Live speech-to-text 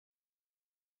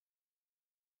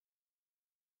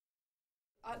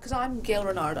Because I'm Gail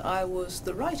Renard, I was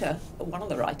the writer, one of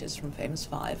the writers from Famous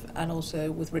Five, and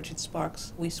also with Richard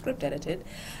Sparks we script edited,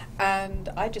 and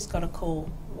I just got a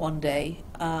call one day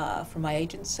from my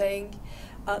agent saying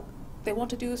they want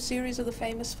to do a series of the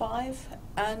Famous Five,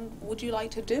 and would you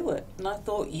like to do it? And I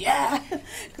thought, yeah,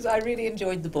 because I really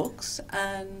enjoyed the books,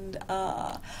 and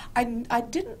I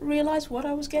didn't realise what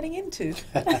I was getting into.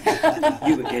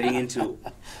 You were getting into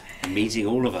meeting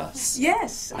all of us.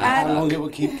 Yes. And how long it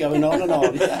would keep going on and on.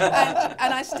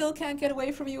 and I still can't get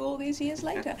away from you all these years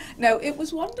later. No, it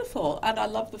was wonderful, and I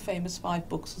loved the Famous Five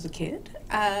books as a kid,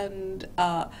 and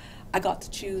I got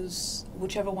to choose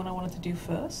whichever one I wanted to do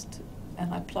first,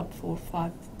 and I plugged 4 or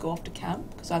 5 Go Off to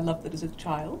Camp, because I loved it as a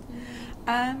child,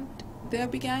 and there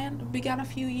began a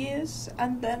few years,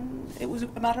 and then it was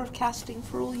a matter of casting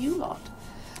for all you lot.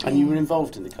 And you were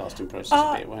involved in the casting process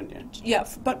a bit, weren't you? Yeah,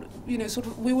 but you know, sort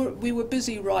of, we were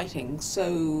busy writing,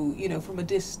 so you know, from a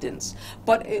distance.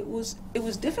 But it was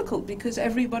difficult because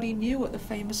everybody knew what the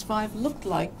Famous Five looked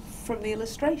like from the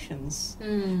illustrations.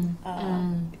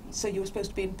 So you were supposed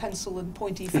to be in pencil and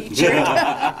pointy featured.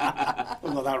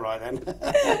 Well, not that right then.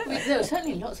 There were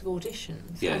certainly lots of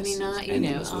auditions. Yes, I mean,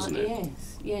 endless, wasn't it?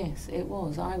 Yes, it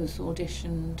was. I was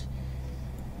auditioned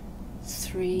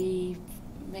 3.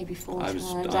 Maybe 4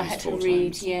 times. I had to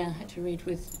read. Times. Yeah, I had to read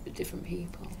with different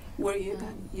people. Were you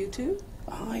you too?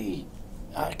 I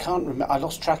can't remember. I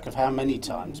lost track of how many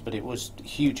times, but it was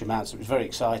huge amounts. It was very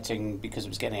exciting because it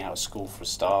was getting out of school for a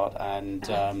start, and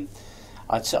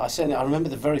I remember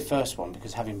the very first one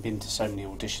because having been to so many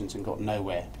auditions and got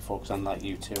nowhere before. Because unlike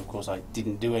you two, of course, I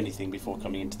didn't do anything before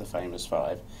coming into the Famous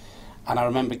Five, and I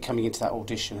remember coming into that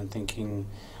audition and thinking,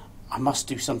 I must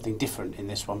do something different in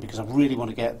this one because I really want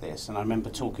to get this. And I remember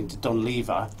talking to Don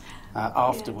Lever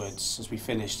afterwards as we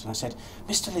finished, and I said,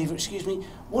 Mr. Lever, excuse me,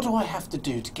 what do I have to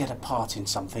do to get a part in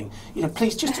something? You know,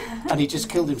 please just... And he just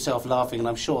killed himself laughing, and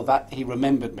I'm sure that he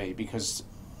remembered me because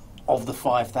of the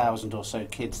 5,000 or so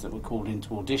kids that were called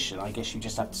into audition. I guess you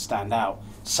just have to stand out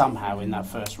somehow in that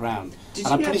first round. And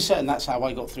I'm pretty certain that's how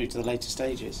I got through to the later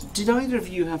stages. Did either of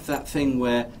you have that thing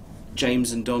where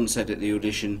James and Don said at the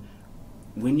audition,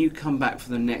 when you come back for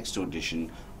the next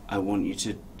audition, I want you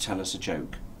to tell us a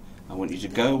joke. I want you to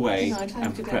go away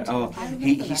and prepare.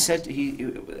 He said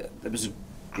there was a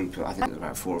group of, I think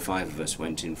about 4 or 5 of us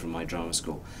went in from my drama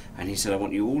school, and he said, I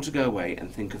want you all to go away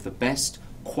and think of the best,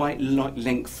 quite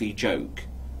lengthy joke,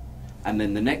 and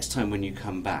then the next time when you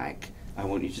come back, I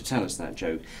want you to tell us that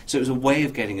joke. So it was a way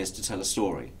of getting us to tell a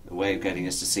story, a way of getting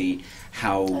us to see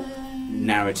how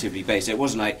narratively based. It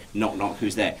wasn't like, knock, knock,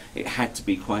 who's there? It had to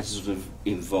be quite a sort of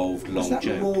involved, long joke. Was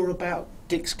that more about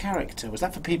Dick's character? Was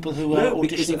that for people who were auditioning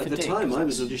because for at the Dick? time I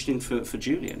was auditioning for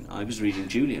Julian. I was reading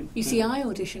Julian. You see, I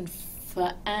auditioned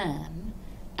for Anne,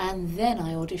 and then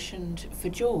I auditioned for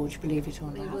George, believe it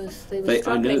or not. They were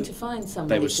struggling to find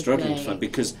somebody. They were struggling to find,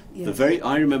 because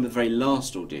I remember the very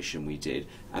last audition we did,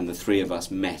 and the 3 of us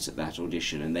met at that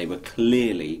audition, and they were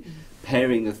clearly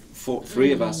pairing the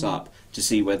 3 of us up to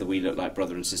see whether we looked like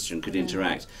brother and sister and could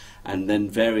interact. And then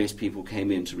various people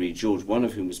came in to read George, one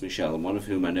of whom was Michelle, and one of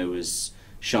whom I know was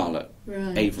Charlotte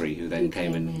Avery, who then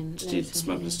came and did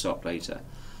Smuggler's Top later.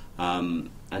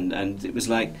 And it was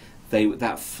like,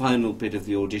 that final bit of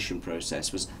the audition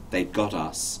process was they'd got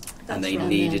us, and they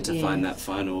needed to find that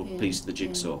final piece of the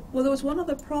jigsaw. Well, there was one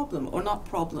other problem, or not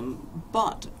problem,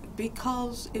 but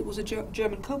because it was a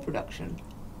German co-production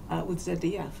with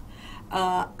ZDF,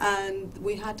 and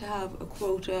we had to have a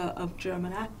quota of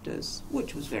German actors,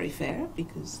 which was very fair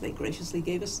because they graciously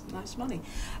gave us nice money.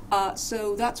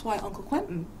 So that's why Uncle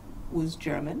Quentin was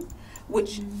German,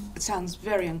 which sounds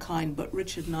very unkind, but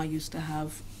Richard and I used to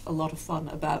have a lot of fun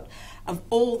about, of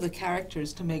all the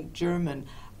characters to make German,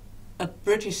 a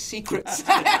British secrets,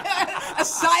 a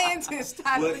scientist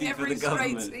handling every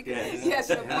straight secret. Yes,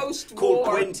 a post-war. Called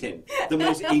Quentin, the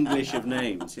most English of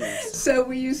names, yes. So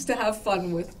we used to have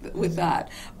fun with that.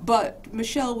 But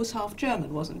Michelle was half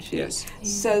German, wasn't she? Yes.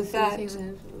 So that,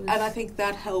 and I think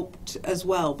that helped as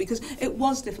well, because it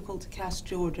was difficult to cast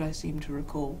George, I seem to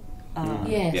recall.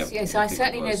 Yes. I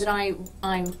certainly know that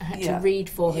I had to read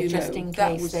for her just in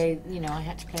case I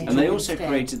had to play. And they also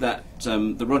created that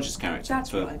the Rogers character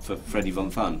for Freddie von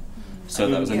Fun. So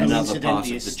that was another part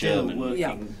of the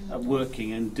German.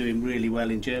 Working and doing really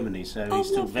well in Germany. So he's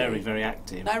still very, very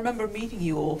active. I remember meeting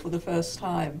you all for the first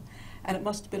time, and it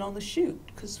must have been on the shoot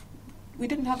because we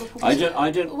didn't have a. I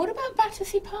don't. What about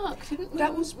Battersea Park?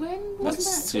 That was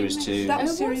series 2. That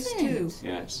was series 2.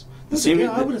 Yes.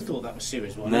 I would have thought that was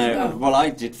series 1. No, well, I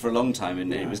did for a long time,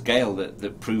 and it was Gail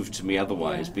that proved to me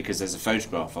otherwise, because there's a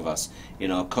photograph of us in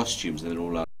our costumes, and then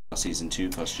all our season 2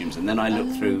 costumes, and then I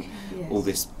looked through all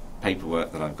this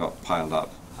paperwork that I've got piled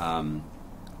up.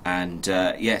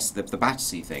 Yes, the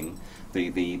Battersea thing,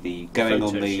 the going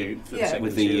on the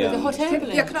with the hot air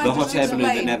balloon. Yeah, can I the just hot air balloon that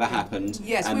explain? never happened.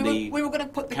 Yes, and we were going to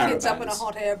put the kids up in a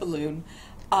hot air balloon.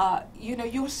 You know,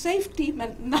 your safety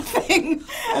meant nothing.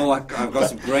 Oh, I've got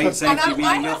some great safety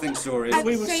meaning nothing stories.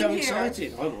 We were so here.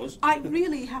 excited. I was. I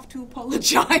really have to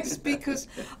apologise because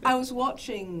I was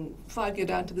watching Five Go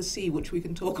Down to the Sea, which we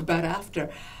can talk about after,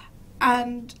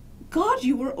 and God,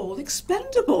 you were all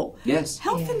expendable. Yes.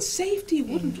 Health and safety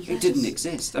wouldn't. It didn't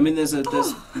exist. I mean, there's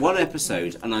one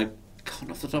episode, and I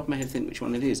can't off the top of my head think which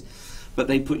one it is, but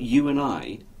they put you and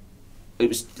I. It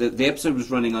was the episode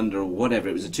was running under or whatever.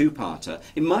 It was a two-parter.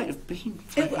 It might have been.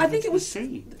 I think it was.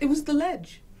 It was The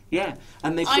Ledge. Yeah,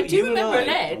 and they I put do you and remember I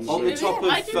Ledge. on the top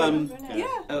Yeah.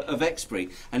 of Exbury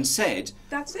and said,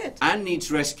 That's it. Anne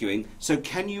needs rescuing, so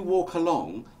can you walk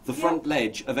along the front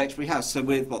ledge of Exbury House? So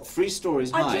we're, 3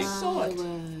 stories I high, just saw it.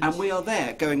 and we are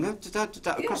there going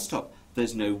across the top.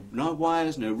 There's no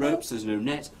wires, no ropes, there's no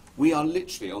net. We are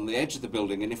literally on the edge of the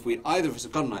building, and if either of us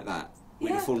had gone like that,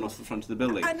 we'd have fallen off the front of the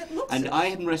building. And I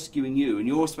am rescuing you, and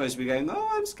you're supposed to be going, oh,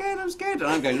 I'm scared. And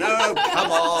I'm going, no,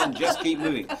 come on, just keep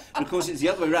moving. But of course, it's the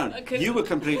other way around. Okay. You were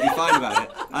completely fine about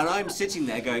it, and I'm sitting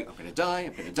there going, I'm going to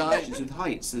die. It's with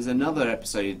heights. There's another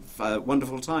episode,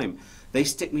 Wonderful Time. They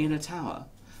stick me in a tower.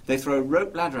 They throw a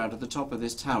rope ladder out of the top of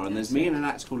this tower, and there's me and an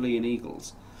actor called Lee and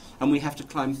Eagles. And we have to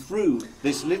climb through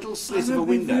this little slit of a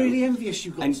window. I'm really envious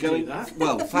you got and to going, do that.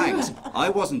 Well, thanks. I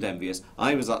wasn't envious.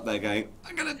 I was up there going,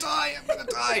 I'm going to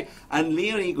die. And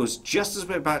Leon Eagles, just as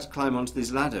we're about to climb onto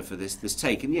this ladder for this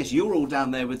take, and yes, you're all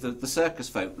down there with the circus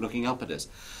folk looking up at us.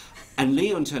 And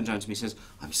Leon turned around to me and says,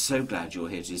 I'm so glad you're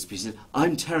here to this. He said,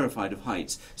 I'm terrified of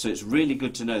heights, so it's really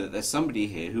good to know that there's somebody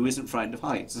here who isn't frightened of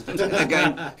heights. And they're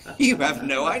going, you have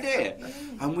no idea.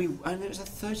 And it was a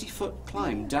 30-foot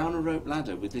climb down a rope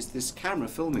ladder with this camera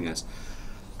filming us.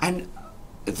 And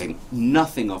I think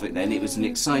nothing of it then. It was an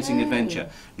exciting adventure.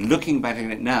 Looking back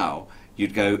at it now,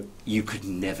 you'd go, you could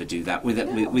never do that.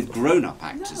 With grown-up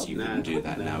actors, you couldn't do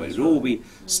that now. It would all be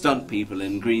stunt people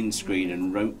and green screen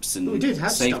and ropes and we did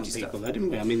have safety stunt people, stuff. though, didn't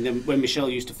we? I mean, when Michelle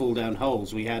used to fall down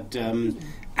holes, we had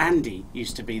Andy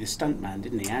used to be the stuntman,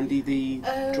 didn't he? Andy, the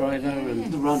driver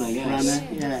and The runner, yes. runner,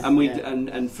 yeah.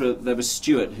 And there was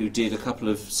Stuart who did a couple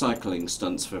of cycling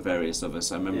stunts for various of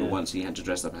us. I remember once he had to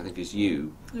dress up, I think, as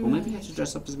you, or maybe he had to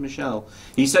dress up as Michelle.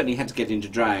 He certainly had to get into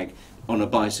drag on a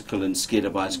bicycle and skid a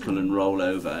bicycle and roll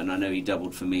over, and I know he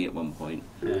doubled for me at one point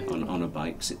on a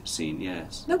bike scene,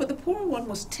 yes. No, but the poor one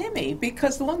was Timmy,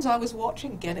 because the ones I was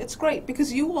watching again, it's great,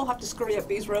 because you all have to scurry up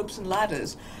these ropes and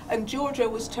ladders, and George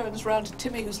always turns around to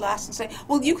Timmy, who's last, and say,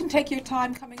 well, you can take your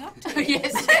time coming up to me.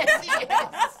 yes.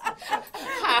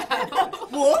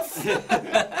 Woof!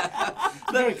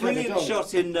 Very brilliant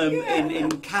shot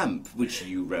in Camp, which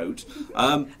you wrote.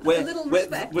 Where, A little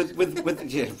respect.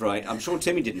 Yeah, right. I'm sure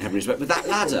Timmy didn't have any respect. With that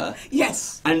ladder,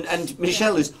 Yes. and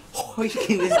Michelle is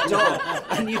hoiking this dog,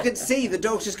 and you can see the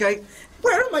dog's just going,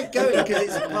 where am I going?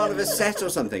 Because it's part of a set or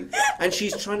something. And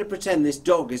she's trying to pretend this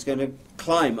dog is going to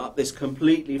climb up this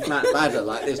completely flat ladder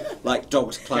like this, like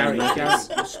dogs climbing ladders.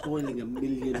 Gary, you're spoiling a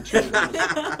million children.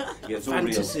 Yeah, it's all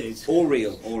Fantasies. real. All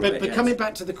real. All real. But coming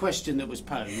back to the question that was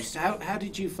posed, how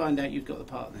did you find out you'd got the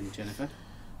part then, Jennifer?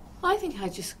 I think I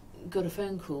just got a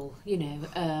phone call,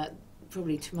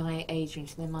 probably to my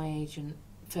agent, and then my agent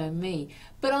phoned me.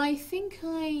 But I think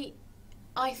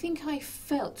I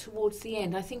felt towards the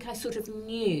end, I think I sort of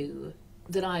knew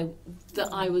that I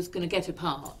was going to get a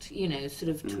part,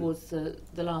 towards the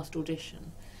last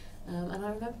audition. And I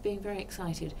remember being very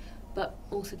excited, but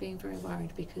also being very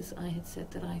worried because I had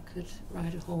said that I could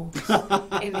ride a horse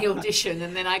in the audition,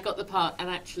 and then I got the part and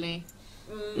actually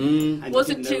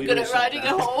wasn't too good at riding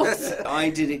a horse. I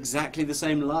did exactly the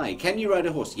same lie. Can you ride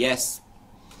a horse? Yes.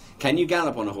 Can you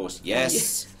gallop on a horse?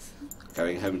 Yes.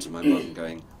 Going home to my mum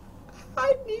going,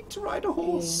 I need to ride a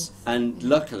horse. Yes. And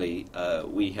luckily,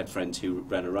 we had friends who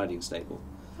ran a riding stable.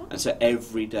 And so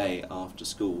every day after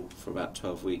school for about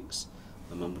 12 weeks,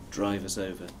 my mum would drive us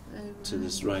over to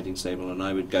this riding stable, and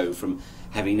I would go from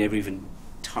having never even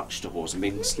touched a horse and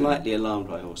being slightly alarmed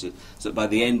by horses, so that by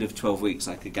the end of 12 weeks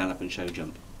I could gallop and show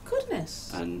jump.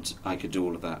 Goodness. And I could do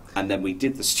all of that. And then we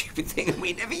did the stupid thing and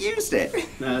we never used it.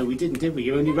 No, we didn't, did we?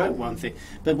 You only wrote one thing.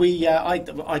 But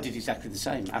I did exactly the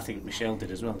same. I think Michelle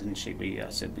did as well, didn't she? We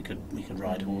said we could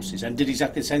ride horses, and did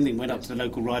exactly the same thing. Went up to the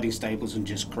local riding stables and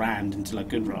just crammed until I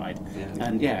could ride.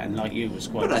 Yeah. And like you, was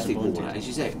quite But I think disappointed. as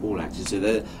you say, all actors. So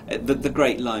the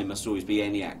great line must always be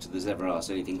any actor that's ever asked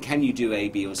anything, can you do A,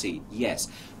 B or C? Yes.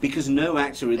 Because no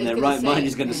actor in their right mind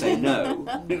is going to say no.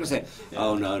 They're going to say,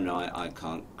 oh no, I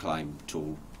can't climb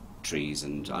tall trees,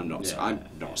 and I'm not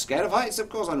scared of heights. Of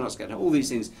course, I'm not scared of all these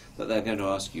things that they're going to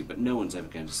ask you, but no one's ever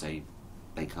going to say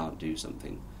they can't do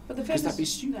something. But because that'd be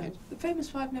stupid. No, the famous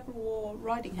five never wore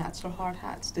riding hats or hard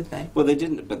hats, did they? Well, they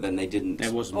didn't, but then they didn't.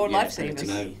 There wasn't or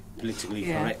lifesavers. Politically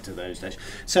correct to those days.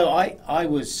 So I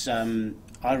was,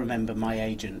 I remember my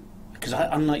agent, because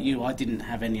unlike you, I didn't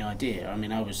have any idea. I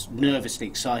mean, I was nervously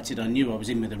excited. I knew I was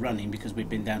in with the running because we'd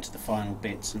been down to the final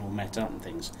bits and all met up and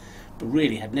things, but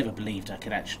really had never believed I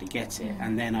could actually get it.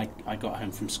 And then I got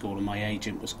home from school and my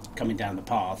agent was coming down the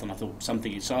path and I thought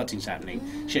something exciting's happening.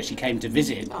 She actually came to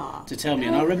visit to tell me,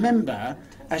 and I remember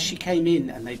as she came in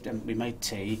and we made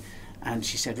tea, and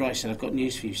she said, right, she said, I've got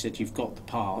news for you. She said, you've got the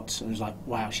part. And I was like,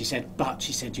 wow. She said, but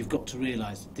she said, you've got to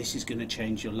realise this is going to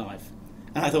change your life.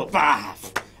 And I thought, bah!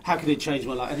 How can it change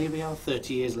my life? And here we are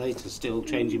 30 years later, still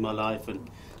changing my life and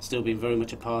still being very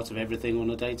much a part of everything on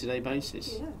a day-to-day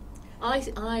basis. Yeah.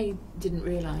 I didn't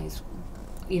realise,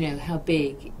 how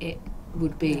big it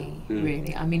would be,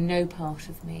 really. I mean, no part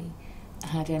of me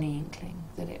had any inkling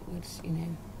that it would,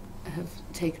 have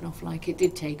taken off like it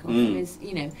did take off. And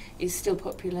is still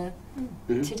popular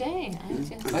today.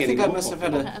 I think I must have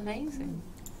had amazing.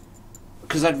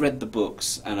 Because I'd read the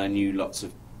books and I knew lots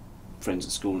of friends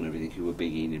at school and everything who were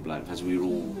big Enid Blyton fans. We were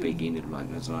all big Enid Blyton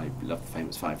fans, and I loved the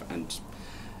Famous Five. And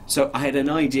so I had an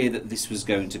idea that this was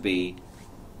going to be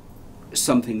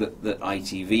something that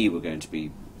ITV were going to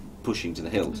be pushing to the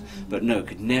hilt, but no,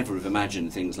 could never have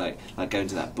imagined things like going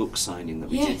to that book signing that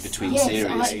we did between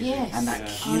series, and that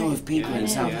queue of people in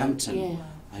Southampton.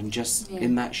 And just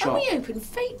in that shop. And we opened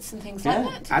Fates and things like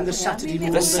that. And the Saturday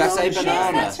morning. The Saturday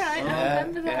Banana. That's right, I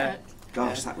remember that.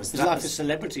 Gosh, that was like a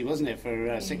celebrity, wasn't it,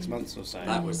 for 6 months or so?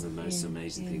 That was the most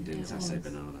amazing thing, doing Saturday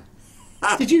Banana.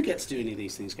 Did you get to do any of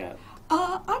these things, Gail?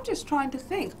 I'm just trying to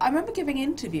think. I remember giving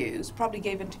interviews, probably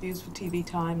gave interviews for TV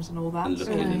Times and all that. And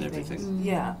looking and everything.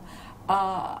 Yeah.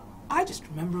 I just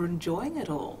remember enjoying it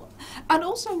all. And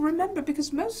also remember,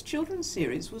 because most children's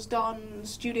series was done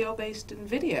studio-based in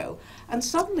video, and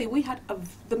suddenly we had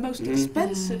the most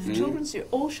expensive children's series,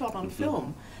 all shot on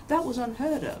film. That was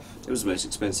unheard of. It was the most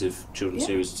expensive children's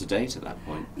series to date at that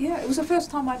point. Yeah, it was the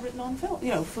first time I'd written on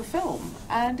film, for film,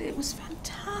 and it was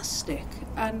fantastic.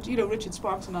 And, Richard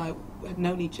Sparks and I had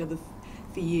known each other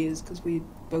for years because we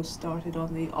both started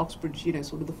on the Oxbridge,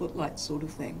 sort of the Footlights sort of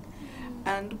thing.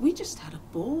 And we just had a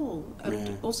ball,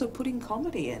 and also putting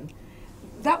comedy in.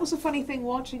 That was a funny thing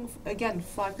watching, again,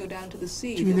 Five Go Down to the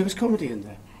Sea. Do you mean there was comedy in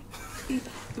there?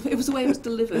 It was the way it was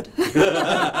delivered. It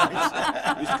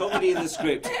was comedy in the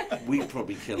script. We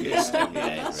probably killed it.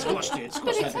 Squashed it.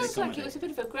 But it sounds like it was a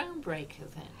bit of a groundbreaker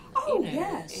then. Oh,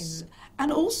 yes.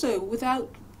 And also,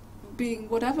 without being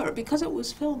whatever, because it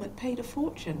was film, it paid a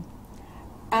fortune.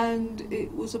 And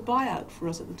it was a buyout for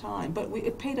us at the time, but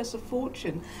it paid us a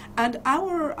fortune. And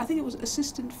I think it was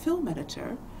assistant film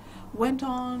editor, went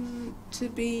on to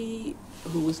be,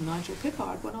 who was Nigel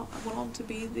Pickard, went on to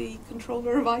be the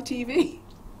controller of ITV.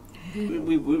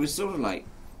 We were sort of like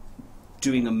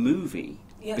doing a movie.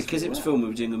 Yes, because it was film, we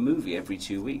were doing a movie every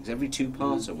 2 weeks. Every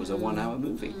two-parter was a 1 hour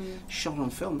movie. Shot on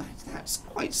film, that's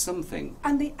quite something.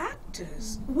 And the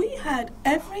actors, we had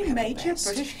every major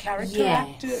British character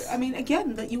actor, I mean,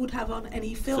 again, that you would have on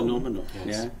any film. Phenomenal,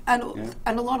 yes. And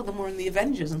a lot of them were in the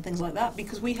Avengers and things like that,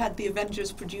 because we had the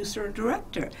Avengers producer and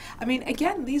director. I mean,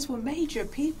 again, these were major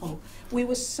people. We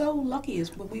were so lucky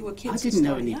as when we were kids. I didn't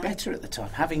know any better at the time,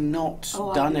 having not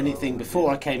done anything before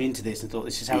I came into this and thought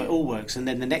this is how it all works. And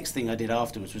then the next thing I did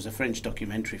afterwards was a French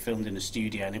documentary filmed in a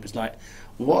studio, and it was like,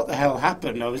 what the hell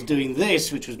happened? I was doing this,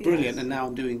 which was brilliant, and now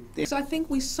I'm doing this. So I think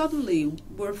we suddenly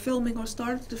were filming or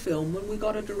started to film when we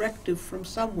got a directive from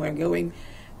somewhere going,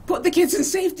 put the kids in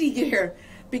safety gear.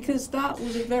 Because that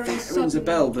was a very sudden... It rings a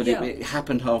bell, but it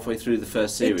happened halfway through the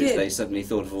first series. They suddenly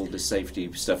thought of all this safety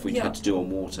stuff we had to do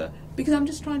on water. Because I'm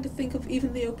just trying to think of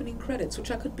even the opening credits, which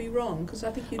I could be wrong, because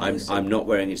I think you I'm not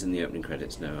wearing it in the opening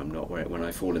credits, no. I'm not wearing... When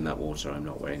I fall in that water, I'm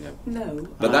not wearing a... No.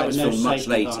 But that was filmed much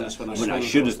later, when I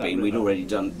should have been.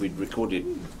 We'd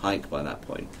recorded Hike by that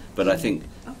point. But I think...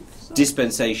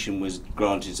 dispensation was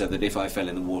granted so that if I fell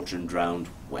in the water and drowned,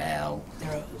 well...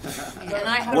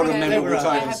 What a memorable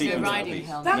time to see riding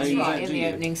helmet. That's right, in the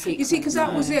opening sequence. You see, because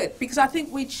that was it. Because I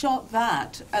think we'd shot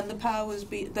that, and the powers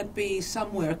that be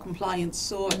somewhere, compliance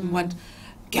saw it and went,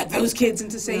 get those kids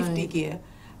into safety gear.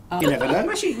 You never know.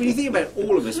 Actually, when you think about it,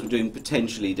 all of us were doing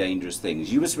potentially dangerous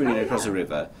things. You were swimming across a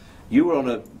river, you were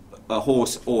on a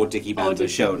horse or Dickie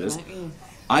Bander's shoulders.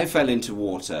 I fell into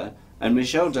water, And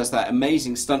Michelle does that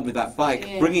amazing stunt with that bike,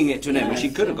 bringing it to an end, but she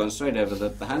could have gone straight over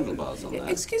the handlebars on that.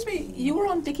 Excuse me, you were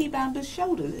on Dickie Bamber's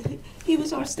shoulder. He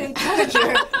was our stage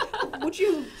manager. Would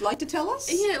you like to tell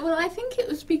us? Yeah, well, I think it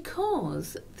was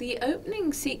because the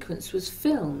opening sequence was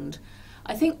filmed,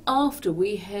 I think, after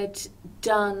we had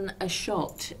done a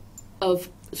shot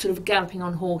of sort of galloping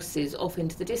on horses off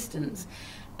into the distance.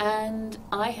 And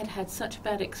I had had such a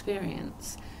bad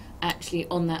experience, actually,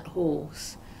 on that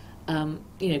horse.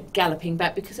 Galloping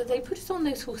back, because they put us on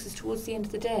those horses towards the end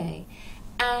of the day,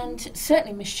 and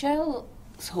certainly Michelle's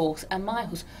horse and my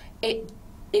horse,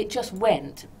 it just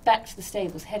went back to the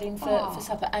stables, heading for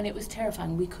supper, and it was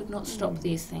terrifying. We could not stop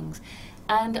these things,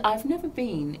 and I've never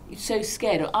been so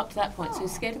scared, or up to that point, so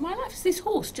scared in my life as this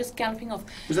horse just galloping off.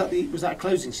 Was that a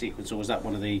closing sequence, or was that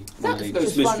one of the? That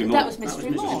was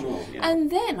Mystery Mall. Yeah.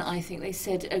 And then I think they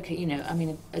said, okay,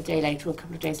 a day later or a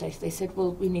couple of days later, they said,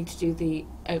 well, we need to do the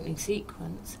opening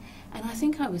sequence. And I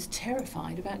think I was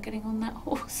terrified about getting on that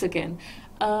horse again.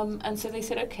 And so they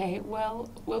said, okay, well,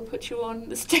 we'll put you on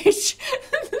the stage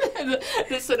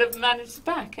that sort of managed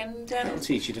back. And that'll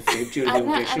teach you to fib during the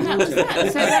audition. And that was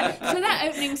that. So that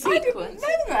opening sequence. I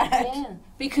didn't know that. Yeah,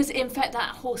 because in fact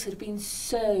that horse had been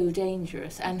so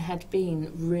dangerous and had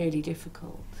been really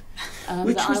difficult.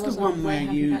 Which was the one where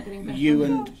you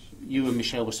and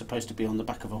Michelle were supposed to be on the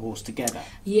back of a horse together?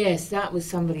 Yes, that was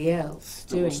somebody else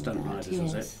doing was Stunt Riders,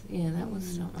 was it? Yeah, that was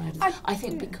Stunt Riders. I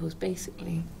think because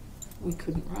basically we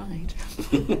couldn't ride.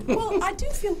 Well, I do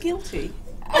feel guilty.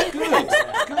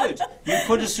 Good. You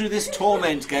put us through this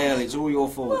torment, Gail. It's all your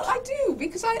fault. Well, I do,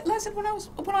 because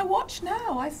when I watch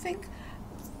now, I think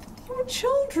you were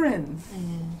children.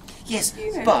 Yes,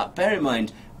 but bear in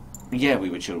mind, we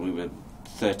were children. We were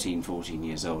 13, 14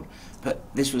 years old.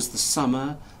 But this was the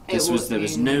summer. There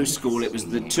was no school. It was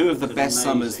the two of the best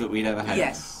summers that we'd ever had.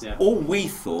 Yes. Yeah. All we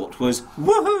thought was,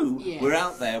 woohoo! Yes. We're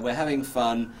out there. We're having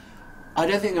fun. I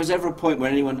don't think there was ever a point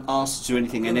where anyone asked to do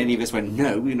anything and any of us went,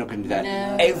 no, we're not going to do that.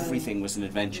 No. Everything was an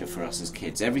adventure for us as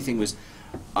kids. Everything was,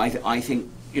 I think,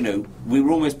 we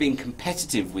were almost being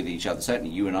competitive with each other.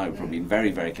 Certainly you and I were probably very,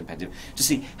 very competitive to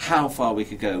see how far we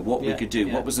could go, what we could do,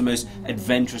 what was the most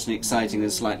adventurous and exciting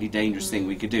and slightly dangerous thing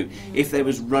we could do. If there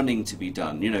was running to be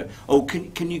done,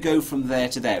 can you go from there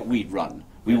to there? We'd run.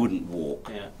 We wouldn't walk,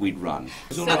 we'd run.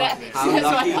 How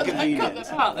lucky and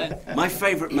convenient. My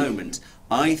favourite moment,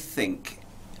 I think,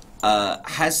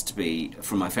 has to be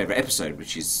from my favourite episode,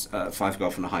 which is Five Go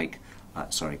Off on a Hike.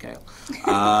 Sorry, Gail.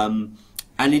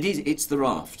 And it's the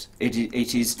raft. It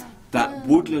is that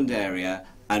woodland area,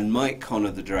 and Mike Connor,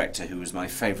 the director, who was my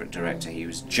favourite director, he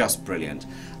was just brilliant.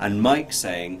 And Mike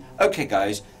saying, okay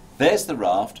guys, there's the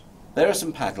raft, there are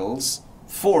some paddles,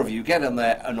 4 of you, get on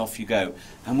there and off you go.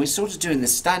 And we're sort of doing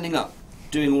this, standing up,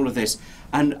 doing all of this.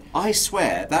 And I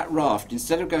swear, that raft,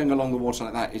 instead of going along the water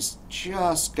like that, is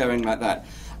just going like that.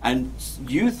 And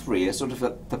you three are sort of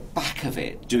at the back of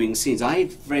it, doing scenes. I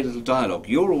had very little dialogue.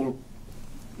 You're all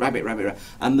rabbit, rabbit, rabbit.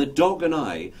 And the dog and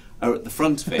I are at the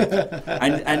front of it.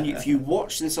 and if you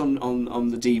watch this on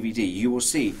the DVD, you will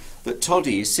see that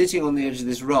Toddy is sitting on the edge of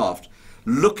this raft,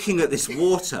 looking at this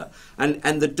water.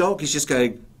 And the dog is just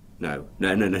going, no,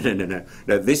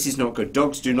 this is not good.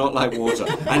 Dogs do not like water.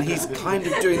 And he's kind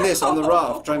of doing this on the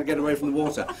raft, trying to get away from the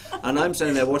water. And I'm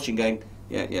standing there watching, going,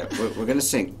 yeah, we're going to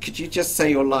sing. Could you just say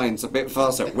your lines a bit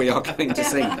faster? We are going to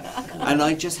sing. And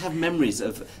I just have memories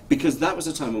of, because that was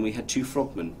a time when we had 2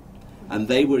 frogmen, and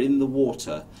they were in the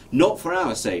water, not for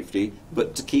our safety,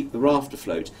 but to keep the raft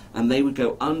afloat, and they would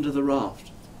go under the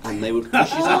raft. And they would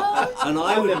push it up. And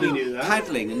I would be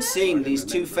paddling and seeing these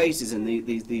 2 faces and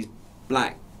these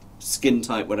black skin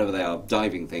type, whatever they are,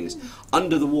 diving things,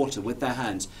 under the water with their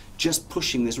hands, just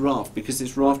pushing this raft, because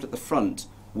this raft at the front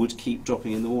would keep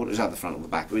dropping in the water. It was at the front or the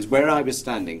back. It was where I was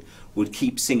standing, would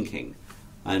keep sinking.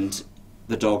 And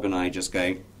the dog and I just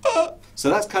going, ah! So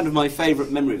that's kind of my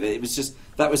favourite memory of it. It was just,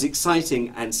 that was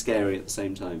exciting and scary at the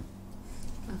same time.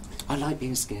 I like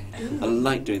being scared. I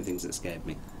like doing things that scared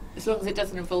me. As long as it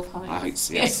doesn't involve heights.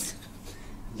 Yes.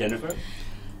 Jennifer?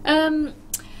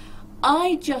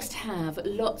 I just have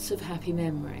lots of happy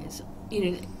memories.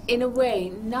 In a way,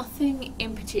 nothing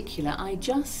in particular. I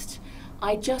just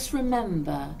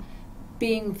remember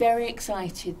being very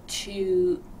excited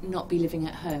to not be living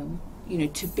at home,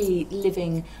 to be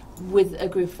living with a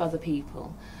group of other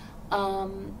people.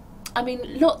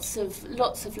 Lots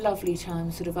of lovely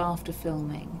times sort of after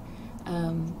filming,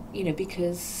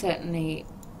 because certainly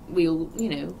we all,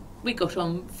 we got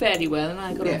on fairly well, and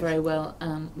I got on very well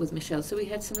with Michelle, so we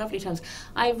had some lovely times.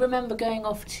 I remember going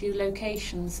off to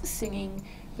locations singing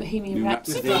Bohemian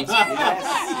Rhapsody.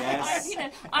 Yes.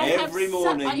 Every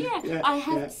morning. I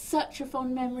have such a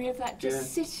fond memory of that,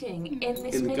 just sitting in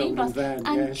this in the golden minibus van,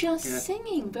 and just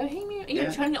singing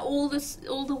Bohemian, trying all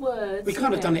the words. We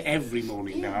can't have done it every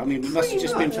morning now. I mean, it must have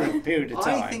just been for a period of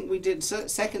time. I think we did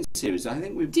second series. I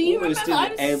think we almost did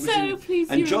it every so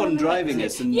pleased and John driving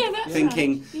us and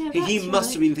thinking he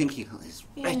must have been thinking, oh, this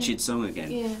wretched song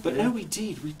again. Yeah. But no, we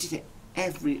did it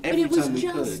every but it was time we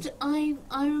just, could. I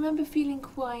remember feeling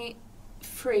quite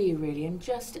free, really, and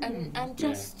just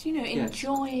just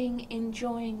enjoying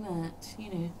that,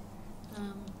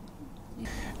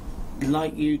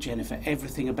 Like you, Jennifer,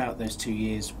 everything about those 2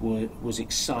 years was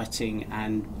exciting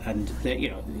and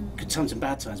good times and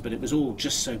bad times, but it was all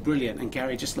just so brilliant. And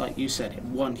Gary, just like you said,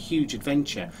 one huge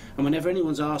adventure. And whenever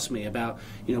anyone's asked me about,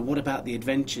 what about the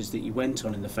adventures that you went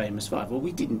on in the Famous Five? Well,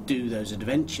 we didn't do those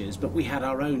adventures, but we had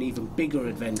our own even bigger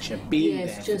adventure, being there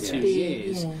for 2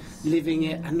 years, living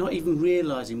it and not even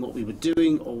realising what we were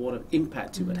doing or what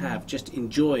impact it would have, just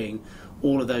enjoying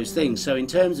all of those things. So in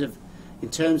terms of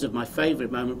my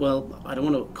favourite moment, well, I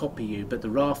don't want to copy you, but the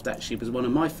raft actually was one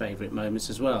of my favourite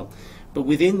moments as well. But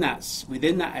within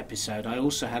that episode, I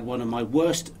also had one of my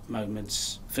worst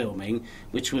moments filming,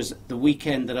 which was the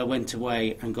weekend that I went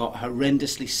away and got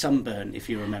horrendously sunburnt, if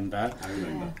you remember. I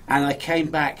remember. And I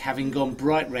came back having gone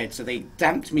bright red, so they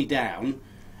damped me down,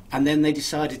 and then they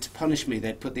decided to punish me.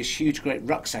 They'd put this huge, great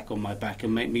rucksack on my back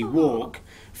and make me walk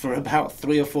for about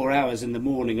 3 or 4 hours in the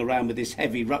morning around with this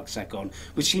heavy rucksack on,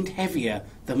 which seemed heavier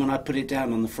than when I put it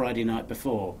down on the Friday night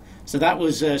before. So that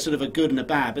was sort of a good and a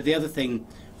bad. But the other thing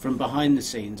from behind the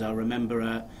scenes, I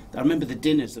remember the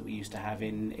dinners that we used to have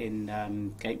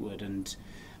in Gatewood, and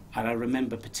I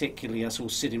remember particularly us all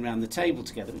sitting around the table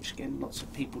together, which again lots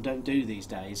of people don't do these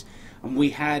days. And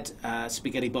we had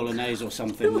spaghetti bolognese or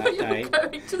something that day.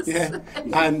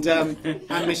 And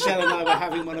Michelle and I were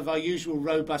having one of our usual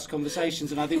robust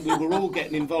conversations, and I think we were all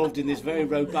getting involved in this very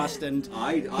robust and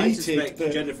I suspect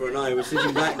Jennifer and I were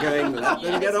sitting back going, let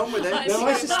them get on with it. No,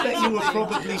 I suspect you were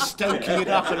probably stoking it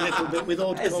up a little bit with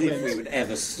odd As comments. if we would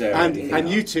ever stir And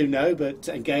you two know,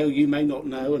 and Gail, you may not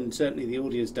know, and certainly the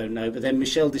audience don't know, but then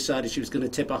Michelle decided she was going to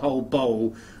tip a whole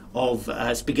bowl of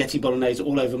spaghetti bolognese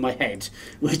all over my head,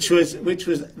 which was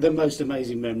the most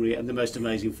amazing memory and the most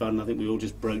amazing fun. I think we all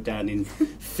just broke down in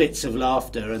fits of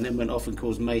laughter and then went off and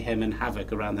caused mayhem and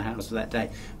havoc around the house for that day.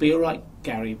 But you're right,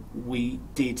 Gary, we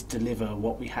did deliver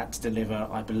what we had to deliver,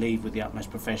 I believe, with the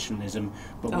utmost professionalism,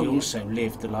 but we also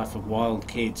lived the life of wild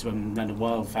kids and a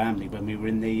wild family when we were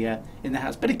in the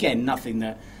house. But again, nothing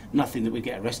that we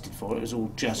get arrested for. It was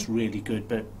all just really good,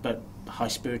 but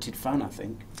high-spirited fun, I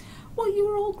think. Well, you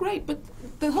were all great, but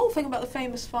the whole thing about the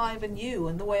Famous Five and you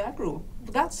and the way I grew up,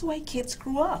 that's the way kids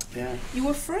grew up. Yeah. You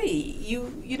were free.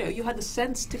 You had the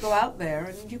sense to go out there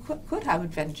and you could have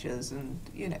adventures and,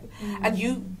 and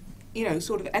you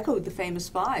sort of echoed the Famous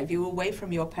Five. You were away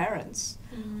from your parents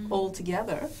all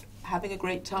together, having a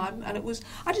great time, and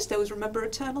I just always remember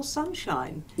Eternal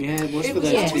Sunshine. Yeah, it was for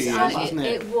those 2 years, wasn't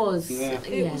it? It was. Yeah.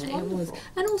 It was.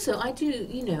 And also, I do,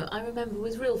 I remember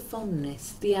with real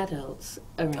fondness the adults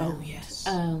around. Oh, yes.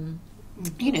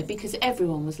 Because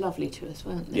everyone was lovely to us,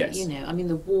 weren't they? Yes. I mean,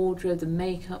 the wardrobe, the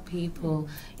makeup people,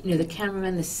 the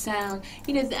cameramen, the sound,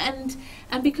 and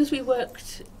because we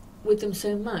worked with them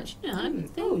so much,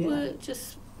 they were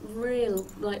just real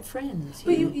friends.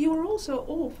 But you were also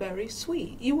all very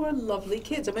sweet. You were lovely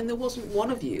kids. I mean, there wasn't one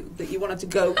of you that you wanted to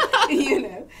go,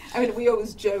 I mean, we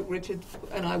always joke, Richard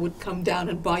and I would come down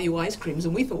and buy you ice creams,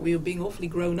 and we thought we were being awfully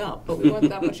grown up, but we weren't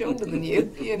that much older than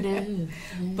you, No.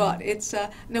 But it's,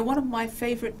 one of my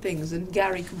favourite things, and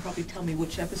Gary can probably tell me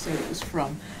which episode it was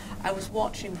from, I was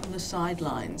watching from the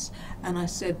sidelines, and I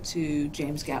said to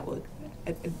James Gatwood,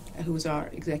 who was our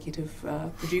executive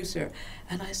producer,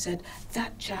 and I said,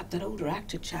 that older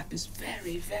actor chap is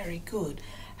very, very good.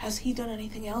 Has he done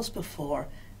anything else before?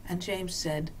 And James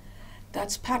said,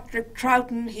 that's Patrick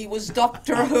Troughton, he was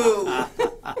Doctor Who.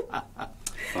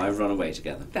 5 run away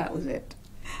together. That was it.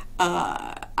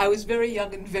 I was very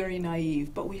young and very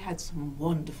naive, but we had some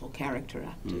wonderful character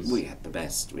actors. We had the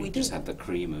best. We just had the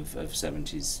cream of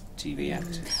 70s TV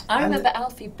actors. I remember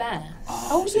Alfie Bass.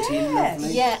 Oh,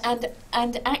 yes. Yeah,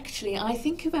 and actually, I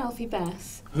think of Alfie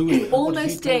Bass Who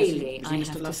almost daily, I have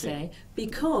Mr. to Luffy? say,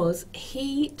 because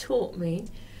he taught me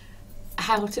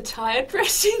how to tie a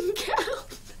dressing gown.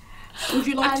 Would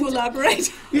you like to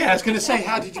elaborate? Yeah, I was going to say,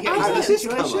 how did you get into the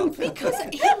situation? Because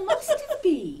he must have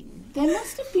been. There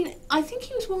must have been. I think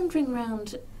he was wandering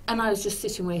around, and I was just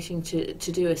sitting waiting to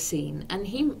do a scene, and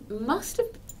he must have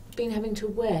been having to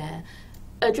wear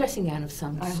a dressing gown of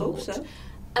some sort. I hope so.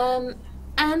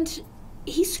 And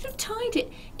he sort of tied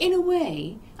it in a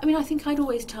way. I mean, I think I'd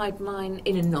always tied mine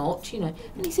in a knot, you know.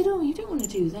 And he said, "Oh, you don't want to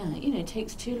do that. You know, it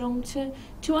takes too long to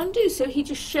undo." So he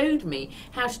just showed me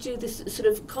how to do this sort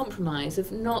of compromise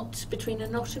of knot between a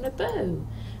knot and a bow.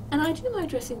 And I do my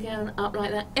dressing gown up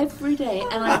like that every day,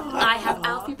 and I have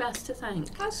Alfie Bass to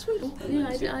thank. How sweet. Yeah,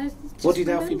 I What did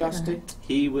Alfie Bass do?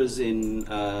 He was in It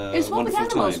was One with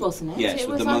Wonderful Animals, Time. wasn't it? Yes, It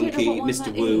with was, the I don't know monkey, what one Mr.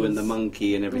 that Wu, is. and the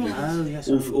monkey and everything. Right. Oh, yes.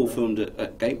 I All remember. filmed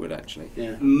at Gatewood, actually.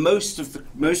 Yeah. Most of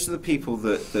the people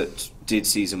that did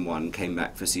season 1 came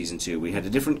back for season 2. We had a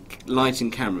different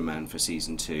lighting cameraman for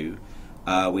season 2.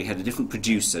 We had a different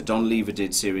producer. Don Lever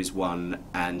did series 1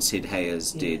 and Sid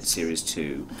Hayers did series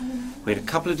 2. We had a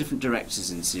couple of different directors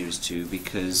in series 2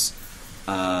 because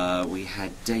we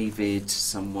had David,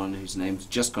 someone whose name's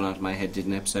just gone out of my head, did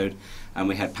an episode, and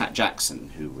we had Pat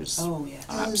Jackson, who was an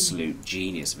absolute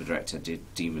genius of a director, did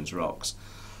Demons Rocks.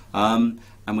 And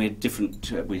we had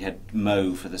different. We had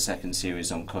Mo for the second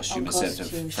series on costume instead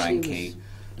of Frankie.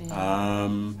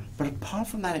 But apart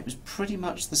from that, it was pretty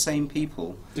much the same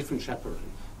people. Different chaperone.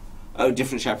 Oh,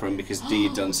 different chaperone because Dee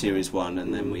had done series 1,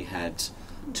 and then we had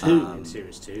 2 in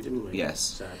series 2, didn't we? Yes.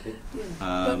 Sadly.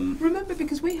 But remember,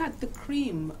 because we had the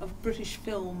cream of British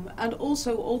film, and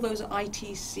also all those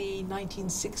ITC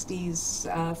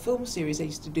 1960s film series they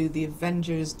used to do, The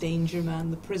Avengers, Danger Man,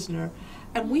 The Prisoner,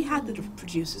 and we had the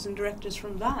producers and directors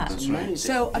from that. That's right.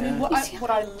 So, I mean, what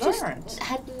I learned...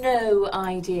 had no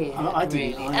idea. I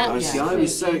didn't. really. I was so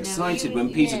Absolutely excited no.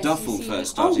 when Peter Yes, Duffel you see.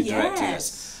 first started Oh, directing yes.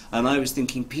 us. And I was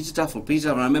thinking, Peter Duffel.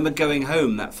 I remember going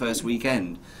home that first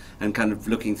weekend and kind of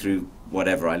looking through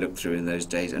whatever I looked through in those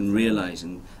days and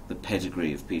realising the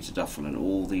pedigree of Peter Duffel and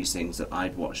all these things that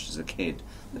I'd watched as a kid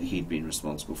that he'd been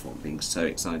responsible for, being so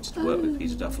excited to work with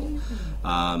Peter Duffel.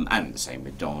 And the same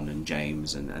with Don and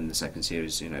James and the second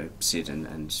series, you know, Sid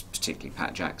and particularly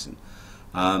Pat Jackson.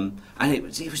 And it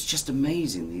was just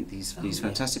amazing, these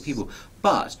fantastic people.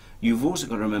 But you've also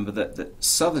got to remember that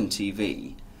Southern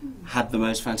TV had the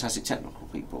most fantastic technical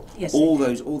people. Yes, all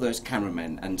those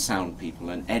cameramen and sound people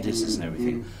and editors and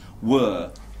everything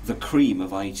were the cream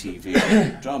of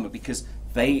ITV drama, because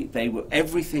they were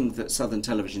everything that Southern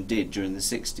Television did during the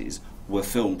 60s were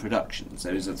film productions.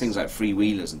 Those are things like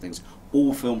Freewheelers and things,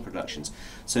 all film productions.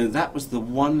 So that was the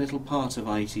one little part of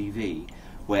ITV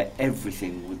where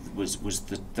everything was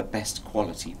the best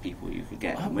quality people you could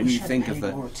get. And when you think of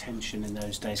the more attention in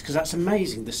those days, because that's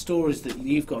amazing, the stories that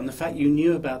you've got and the fact you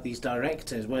knew about these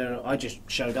directors, where I just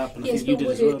showed up and I think you did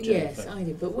as well, Jennifer. Yes, I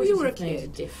did, but Well, you would were it a have made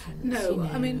kid. difference? No, you know,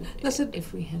 I mean, listen,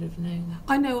 if we had have known.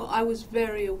 I know I was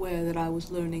very aware that I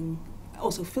was learning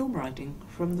also film writing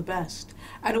from the best.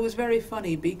 And it was very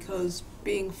funny because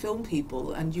being film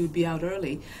people and you'd be out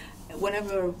early,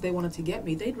 whenever they wanted to get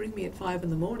me, they'd ring me at 5 in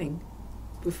the morning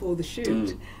before the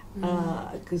shoot.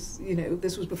 Because, you know,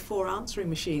 this was before answering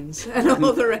machines and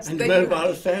all the rest. And They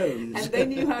mobile phones. And they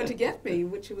knew how to get me,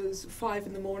 which was 5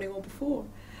 in the morning or before.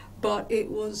 But it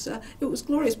was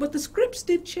glorious. But the scripts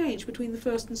did change between the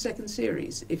first and second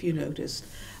series, if you noticed.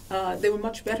 They were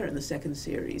much better in the second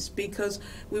series because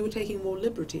we were taking more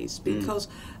liberties, because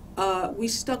we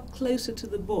stuck closer to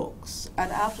the books.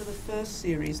 And after the first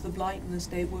series, the Blyton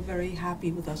estate were very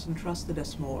happy with us and trusted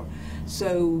us more.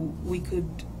 So we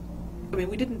could, I mean,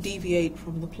 we didn't deviate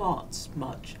from the plots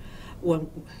much,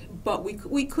 but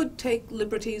we could take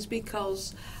liberties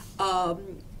because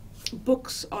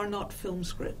books are not film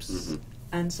scripts,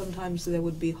 and sometimes there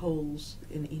would be holes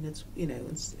in Enid's, you know,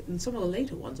 in some of the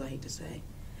later ones, I hate to say.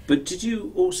 But did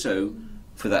you also,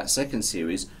 for that second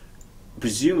series,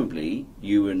 presumably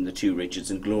you and the two Richards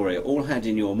and Gloria all had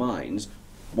in your minds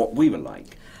what we were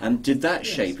like, and did that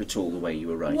shape at all the way you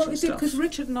were writing Well, it did, stuff? because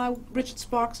Richard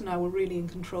Sparks and I were really in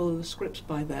control of the scripts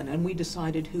by then, and we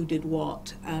decided who did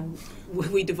what, and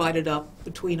we divided up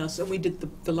between us, and we did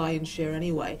the lion's share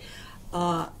anyway.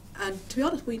 And to be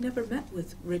honest, we never met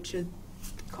with Richard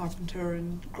Carpenter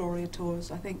and Gloria Torres.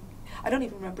 I don't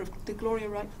even remember did Gloria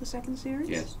write for the second series?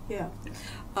 Yes. Yeah.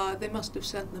 They must have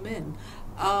sent them in.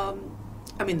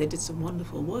 I mean, they did some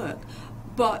wonderful work.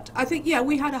 But I think,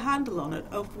 we had a handle on it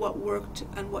of what worked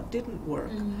and what didn't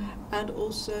work. And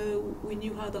also, we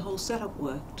knew how the whole setup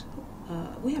worked.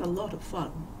 We had a lot of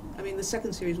fun. I mean, the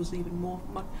second series was even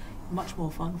much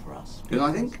more fun for us.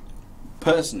 I think,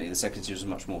 personally, the second series was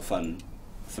much more fun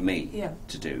for me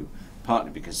to do.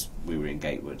 Partly because we were in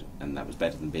Gatewood, and that was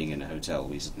better than being in a hotel.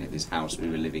 We sat in this house we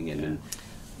were living in, and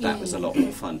that was a lot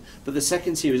more fun. But the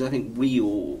second series, I think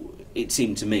it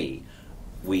seemed to me,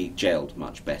 we gelled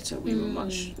much better. We were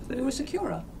much... We were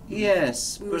secure.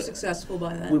 Yes. We were successful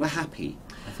by then. We were happy.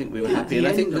 I think we were happy. And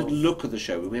I think the look of the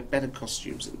show, we had better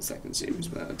costumes in the second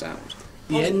series, without a doubt.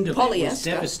 the end of it was polyester.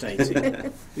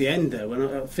 devastating. The end, though,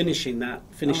 when finishing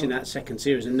that second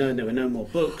series and knowing there were no more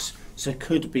books, so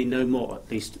could be no more. At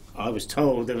least I was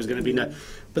told there was going to be no.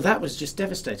 But that was just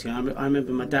devastating. I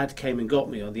remember my dad came and got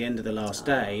me on the end of the last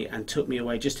day and took me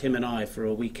away, just him and I, for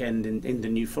a weekend in the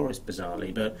New Forest,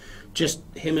 bizarrely, but just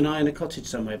him and I in a cottage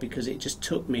somewhere, because it just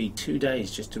took me 2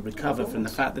 days just to recover from the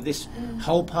fact that this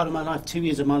whole part of my life, 2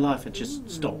 years of my life, had just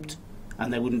stopped.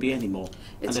 And there wouldn't be any more,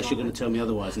 unless you're going to tell me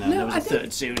otherwise now. No, there was a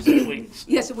third series of the Wings.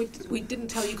 Yes, and we didn't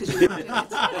tell you because you were in it.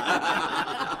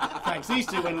 Thanks, these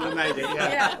two wouldn't have made it,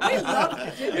 Yeah, we loved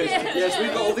it. Yes,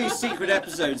 we've got all these secret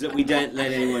episodes that we don't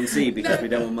let anyone see because we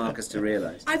don't want Marcus to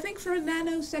realise. I think for a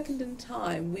nanosecond in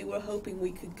time, we were hoping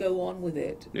we could go on with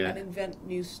it and invent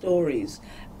new stories.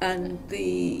 And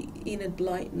the Enid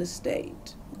Blyton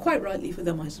estate, quite rightly for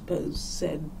them, I suppose,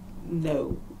 said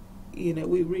no. You know,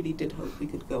 we really did hope we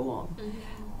could go on.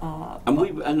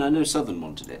 And I know Southern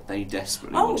wanted it. They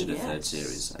desperately wanted a third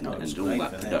series, and all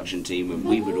that production team, and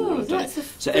we would all have done it.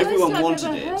 So everyone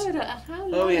wanted it.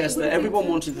 Oh yes, everyone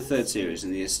wanted the third series,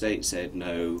 and the estate said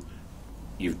no.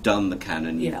 You've done the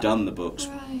canon, you've done the books.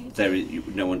 Right.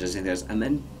 No one does anything else. And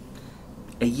then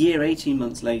a year, 18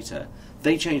 months later,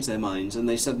 they changed their minds, and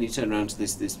they suddenly turned around to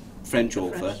this French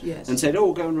author and said,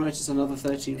 "Oh, go and write us another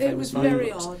 13 famous books." It was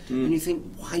very odd. And you think,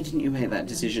 why didn't you make that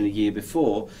decision a year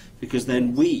before? Because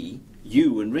then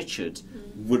you and Richard,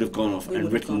 would have gone off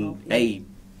and written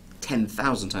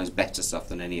 10,000 times better stuff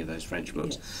than any of those French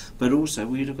books. Yes. But also,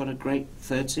 we'd have got a great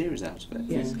third series out of it.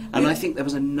 Yes. And I think there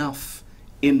was enough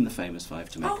in the Famous Five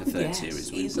to make a third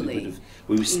series.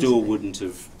 We still wouldn't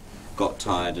have got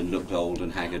tired and looked old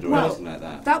and haggard or anything like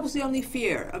that. That was the only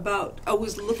fear about. I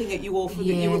was looking at you all for that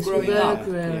you were growing up.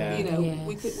 You know,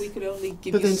 we could only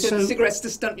give you cigarettes to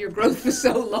stunt your growth for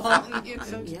so long. You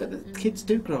know? But the kids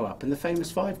do grow up, and the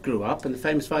Famous Five grew up, and the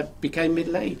Famous Five became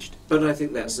middle-aged. But I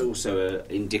think that's also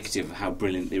indicative of how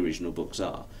brilliant the original books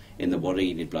are. In that what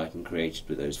Enid Blyton created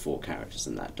with those 4 characters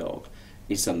and that dog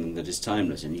is something that is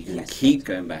timeless, and you can keep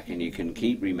going back, and you can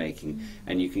keep remaking,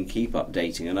 and you can keep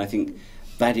updating. And I think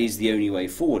that is the only way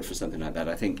forward for something like that.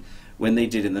 I think when they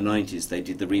did in the 90s, they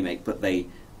did the remake, but they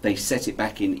set it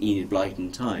back in Enid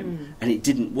Blyton time, and it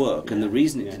didn't work. And the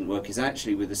reason it didn't work is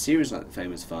actually with a series like The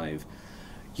Famous Five,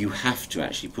 you have to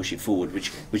actually push it forward,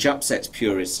 which upsets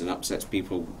purists and upsets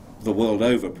people the world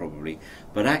over probably.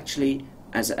 But actually,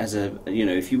 as a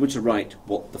if you were to write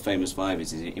what The Famous Five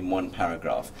is in one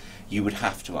paragraph, you would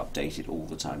have to update it all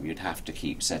the time. You'd have to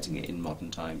keep setting it in modern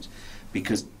times,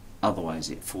 because otherwise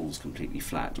it falls completely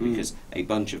flat, because a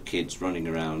bunch of kids running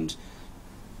around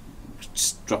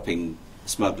dropping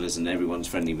smugglers and everyone's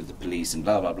friendly with the police and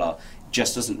blah blah blah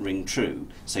just doesn't ring true.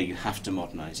 So you have to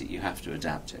modernise it, you have to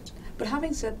adapt it. But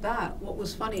having said that, what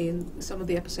was funny in some of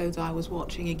the episodes I was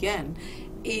watching again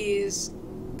is,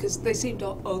 because they seemed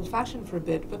old-fashioned for a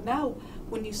bit, but now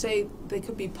when you say they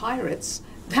could be pirates,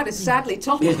 that is sadly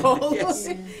topical. Yes.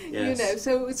 You know,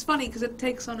 so it's funny because it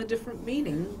takes on a different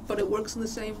meaning, but it works in the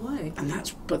same way. And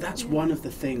that's one of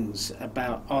the things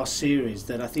about our series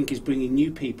that I think is bringing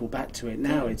new people back to it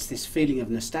now. It's this feeling of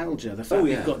nostalgia, the fact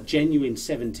we've got genuine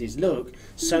 70s look.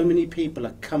 So many people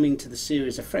are coming to the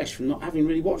series afresh from not having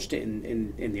really watched it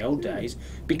in the old days,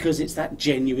 because it's that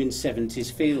genuine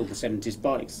 70s feel, the 70s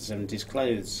bikes, the 70s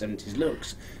clothes, the 70s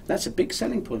looks. That's a big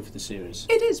selling point for the series.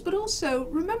 It is, but also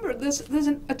remember there's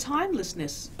a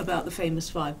timelessness about the Famous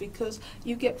Five, because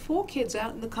you get 4 kids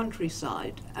out in the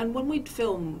countryside, and when we'd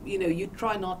film, you know, you'd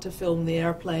try not to film the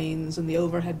airplanes and the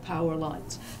overhead power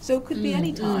lines, so it could be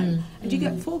any time, and you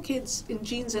get 4 kids in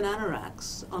jeans and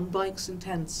anoraks on bikes and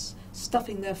tents,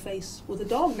 stuffing their face with a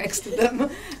dog next to them,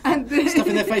 and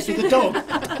stuffing their face with a dog.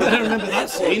 I don't remember that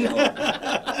scene.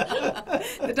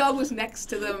 The dog was next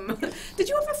to them. Did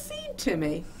you ever feed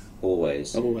Timmy?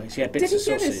 Always. Yeah, bits of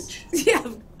sausage.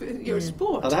 You're a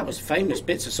sport. Oh, that was famous,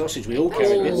 bits of sausage. We all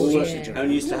carried bits of sausage. And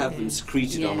we used to have them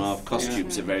secreted on our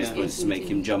costumes at various points to make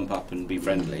him jump up and be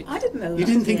friendly. I didn't know that. You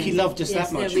didn't think he loved us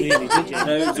that much, really, did you?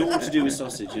 No, it was all to do with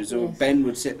sausage. It was all, Ben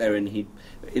would sit there and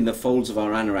in the folds of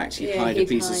our anoraks, he'd hide a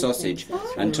piece of sausage,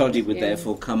 and Toddy would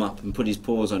therefore come up and put his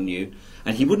paws on you,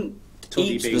 and he wouldn't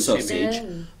eat the sausage,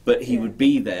 but he would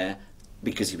be there.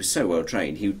 Because he was so well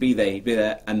trained, he'd be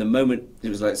there, and the moment it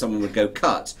was like someone would go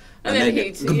cut, and then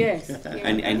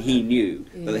and he knew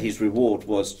that his reward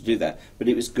was to do that. But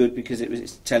it was good because it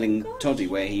was telling Toddy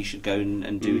where he should go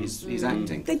and do his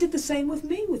acting. They did the same with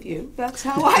me, with you. That's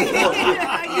how I.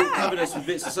 You covered us with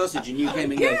bits of sausage, and you came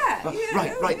and go,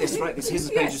 write this. Here's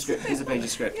a page of script. Here's a page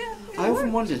of script. I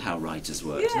often wondered how writers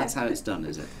work. That's how it's done,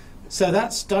 is it? So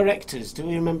that's directors. Do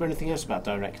we remember anything else about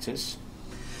directors?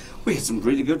 We had some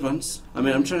really good ones. I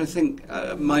mean, I'm trying to think.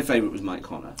 My favourite was Mike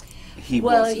Connor. He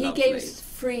gave us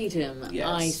freedom. Yes.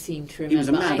 I seem to remember. He was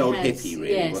a mad old hippie,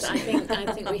 really. Yes, wasn't he?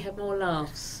 I think we had more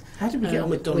laughs. How did we get on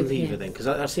with Don Lever then? Because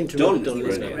I seem to remember Don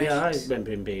Lever. Yeah, I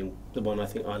remember him being the one I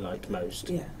think I liked most.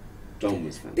 Yeah. Don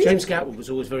was fantastic. James Gatwood was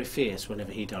always very fierce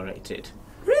whenever he directed.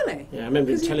 Really? Yeah, I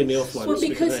remember him telling me off once. Well,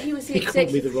 because he was the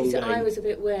called me the wrong executive, name. I was a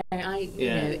bit wary.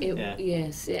 Yeah.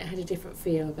 Yes, it had a different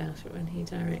feel about it when he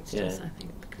directed us, I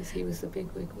think, because he was the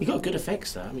bigwig. He got good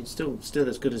effects though. I mean, still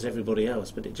as good as everybody else,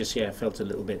 but it just felt a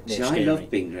little bit more See, scary. I loved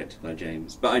being directed by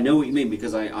James, but I know what you mean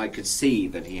because I could see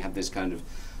that he had this kind of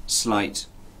slight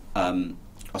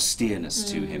austereness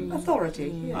to him. Authority.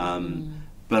 Yeah.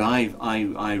 But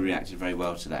I reacted very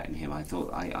well to that in him. I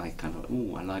thought I kind of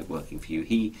I like working for you.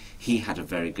 He had a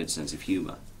very good sense of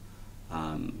humour.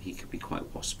 He could be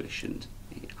quite waspish, and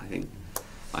I think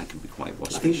I could be quite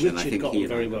waspish. I think Richard got on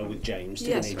very well with James,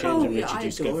 didn't he? James and Richard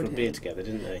used to go for a beer together,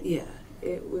 didn't they? Yeah,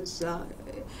 it was.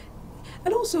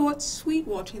 And also, what's sweet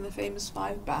watching the Famous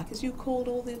Five back is you called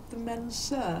all the men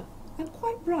sir. And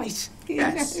quite right.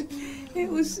 Yes. It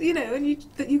was, and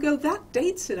you go, that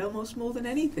dates it almost more than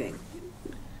anything.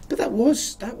 But that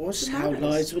was how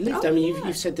lives were lived. I mean,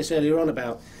 you've said this earlier on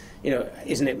about,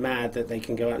 isn't it mad that they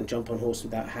can go out and jump on horses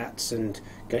without hats and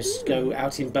go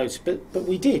out in boats? But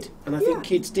we did, and I think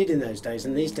kids did in those days.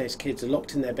 And these days, kids are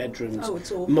locked in their bedrooms,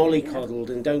 mollycoddled,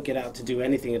 and don't get out to do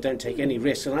anything and don't take any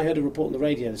risks. And I heard a report on the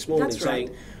radio this morning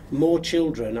saying more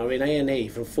children are in A&E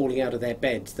from falling out of their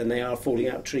beds than they are falling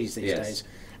out of trees these days.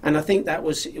 And I think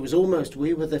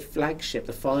we were the flagship,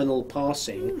 the final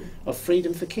passing of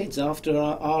freedom for kids. After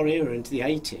our era into the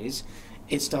 80s,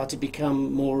 it started to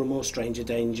become more and more stranger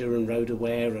danger and road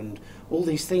aware and all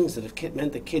these things that have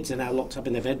meant that kids are now locked up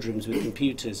in their bedrooms with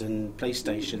computers and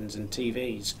PlayStations and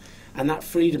TVs. And that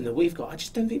freedom that we've got, I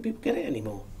just don't think people get it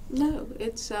anymore. No,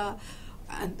 it's...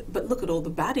 but look at all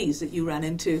the baddies that you ran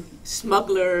into,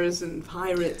 smugglers and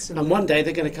pirates. And one day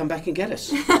they're going to come back and get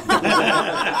us.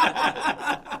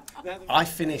 I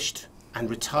finished and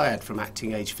retired from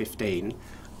acting age 15,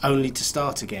 only to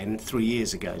start again 3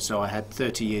 years ago. So I had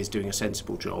 30 years doing a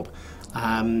sensible job.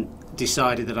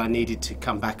 Decided that I needed to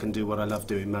come back and do what I love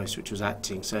doing most, which was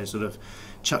acting. So sort of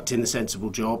chucked in the sensible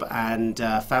job and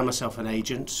found myself an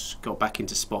agent, got back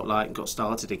into Spotlight and got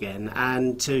started again,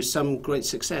 and to some great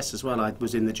success as well. I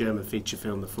was in the German feature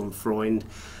film, The Film Freund.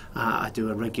 I do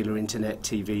a regular internet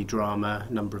TV drama,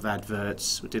 a number of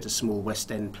adverts. We did a small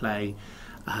West End play.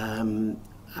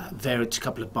 There, it's a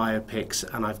couple of biopics,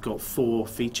 and I've got 4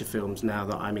 feature films now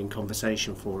that I'm in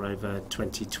conversation for over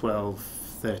 2012,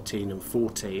 13 and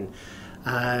 14.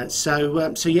 So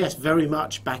yes, very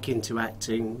much back into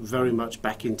acting, very much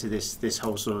back into this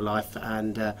whole sort of life.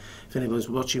 And if anyone's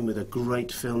watching with a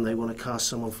great film they want to cast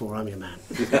someone for, I'm your man.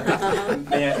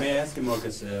 May I ask you,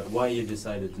 Marcus, why you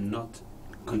decided to not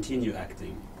continue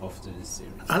acting after this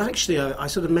series? And actually, I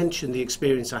sort of mentioned the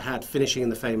experience I had finishing in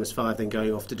The Famous Five, then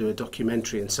going off to do a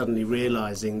documentary, and suddenly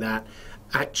realising that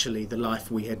actually the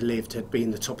life we had lived had been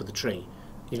the top of the tree.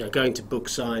 Going to book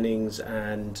signings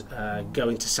and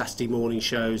going to Saturday morning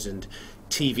shows and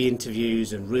TV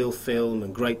interviews and real film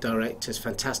and great directors,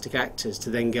 fantastic actors, to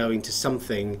then go into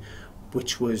something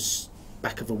which was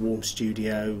back of a warm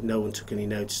studio. No one took any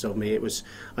notice of me.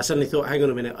 I suddenly thought, hang on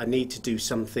a minute, I need to do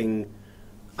something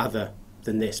other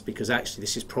than this, because actually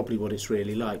this is probably what it's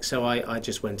really like. So I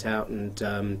just went out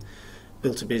and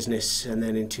built a business, and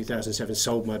then in 2007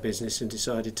 sold my business and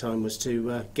decided time was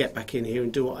to get back in here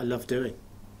and do what I love doing.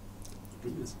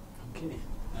 Okay.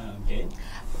 Gail?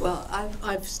 Well,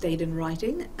 I've stayed in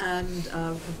writing, and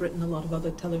I've written a lot of other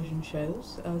television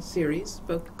shows, series,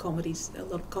 both comedies, a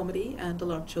lot of comedy and a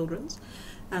lot of children's.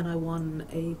 And I won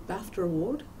a BAFTA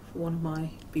award for one of my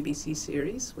BBC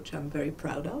series, which I'm very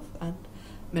proud of and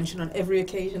mention on every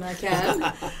occasion I can.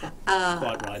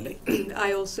 Quite rightly.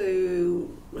 I also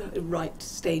write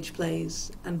stage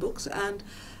plays and books, and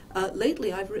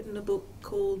lately I've written a book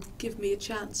called Give Me a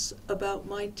Chance about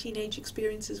my teenage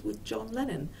experiences with John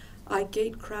Lennon. I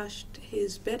gate crashed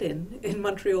his bed in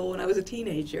Montreal when I was a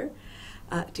teenager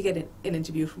to get an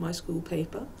interview for my school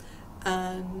paper,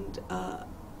 and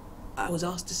I was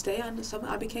asked to stay, and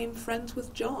I became friends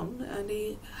with John, and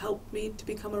he helped me to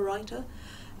become a writer,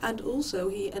 and also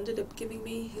he ended up giving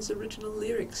me his original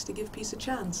lyrics to Give Peace a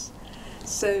Chance.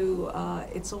 So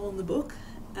it's all in the book,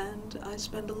 and I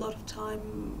spend a lot of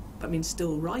time,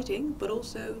 still writing, but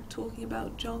also talking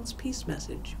about John's peace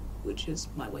message, which is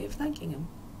my way of thanking him.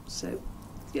 So,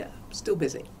 yeah, still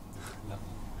busy.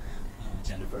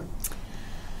 Jennifer?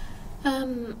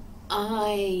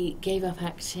 I gave up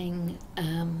acting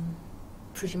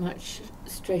pretty much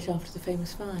straight after The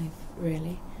Famous Five,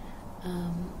 really.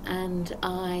 And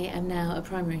I am now a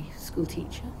primary school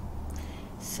teacher.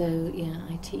 So yeah,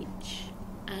 I teach,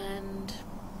 and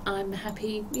I'm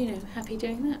happy, happy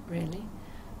doing that really.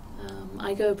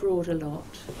 I go abroad a lot,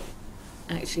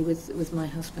 actually, with my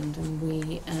husband, and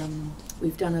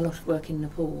we've done a lot of work in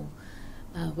Nepal,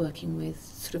 working with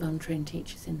sort of untrained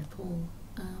teachers in Nepal.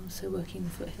 So working in the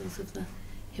foothills of the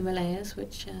Himalayas,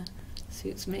 which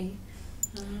suits me.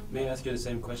 May I ask you the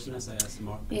same question as I asked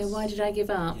Marcus? Yeah, why did I give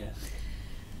up? Yeah.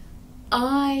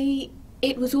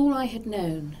 It was all I had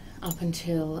known up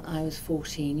until I was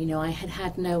 14. I had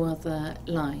had no other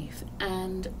life,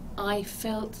 and I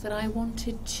felt that I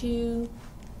wanted to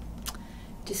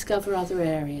discover other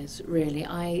areas, really.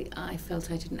 I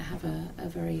felt I didn't have a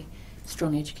very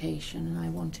strong education, and I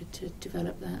wanted to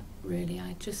develop that, really.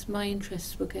 My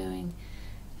interests were going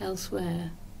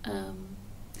elsewhere.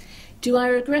 Do I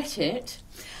regret it?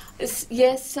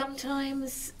 Yes,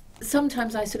 sometimes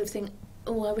I sort of think,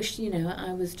 oh, I wish,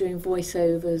 I was doing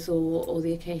voiceovers or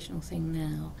the occasional thing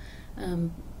now.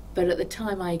 But at the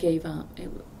time I gave up,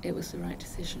 it was the right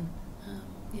decision.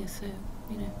 So,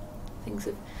 things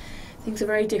are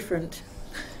very different.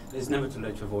 It's never too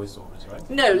late for voiceovers, right?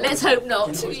 No, let's hope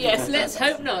not. Yes, let's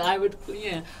hope not. I would,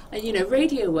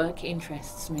 radio work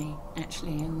interests me,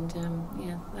 actually, and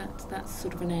that's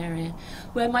sort of an area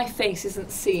where my face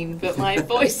isn't seen, but my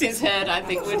voice is heard, I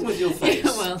think. What's wrong with your face?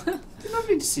 Yeah, well. It's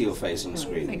lovely to see your face on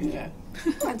screen. Thank you.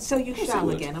 And so you shall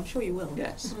again, I'm sure you will.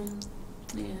 Yes.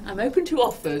 Yeah, I'm open to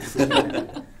offers.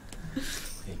 Hey,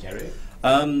 Gary?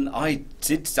 I'm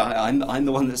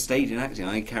the one that stayed in acting.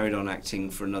 I carried on acting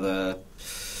for another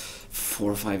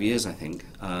 4 or 5 years, I think.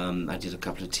 I did a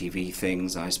couple of TV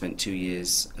things. I spent 2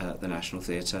 years at the National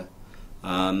Theatre.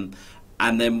 And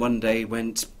then one day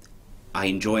I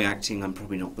enjoy acting, I'm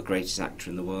probably not the greatest actor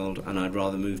in the world, and I'd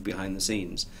rather move behind the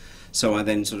scenes. So I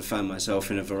then sort of found myself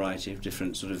in a variety of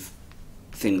different sort of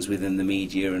things within the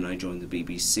media, and I joined the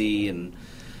BBC and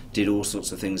did all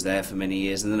sorts of things there for many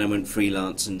years, and then I went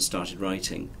freelance and started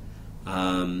writing.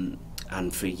 And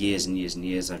for years and years and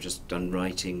years I've just done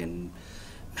writing and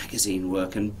magazine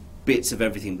work and bits of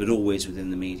everything, but always within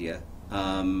the media.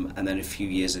 And then a few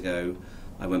years ago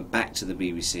I went back to the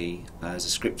BBC as a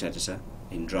script editor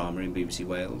in drama in BBC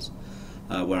Wales,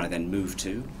 where I then moved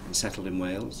to and settled in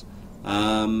Wales.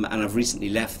 And I've recently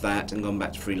left that and gone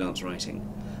back to freelance writing.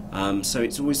 So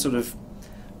it's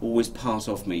always part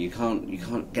of me. You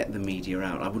can't get the media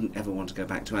out. I wouldn't ever want to go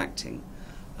back to acting,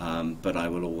 but I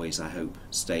will always, I hope,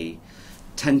 stay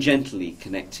tangentially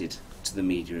connected to the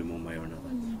media in one way or another.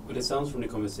 Well, it sounds from the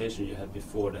conversation you had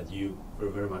before that you were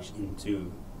very much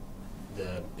into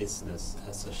the business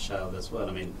as a child as well.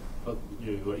 I mean, but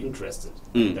you were interested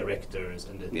in directors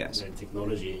and the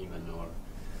technology even, or.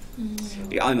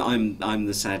 Yeah, I'm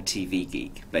the sad TV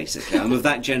geek, basically. I'm of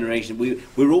that generation.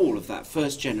 We're all of that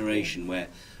first generation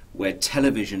where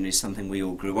television is something we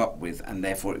all grew up with, and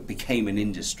therefore it became an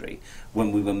industry.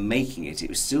 When we were making it, it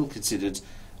was still considered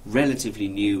relatively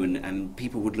new, and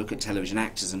people would look at television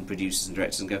actors and producers and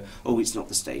directors and go, oh, it's not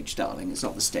the stage, darling, it's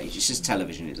not the stage, it's just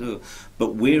television.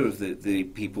 But we're of the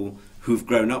people who've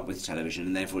grown up with television,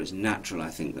 and therefore it's natural, I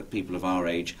think, that people of our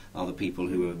age are the people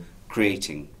who are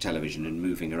creating television and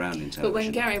moving around in television. But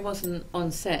when Gary wasn't on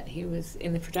set, he was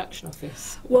in the production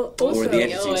office. Well, also, or in the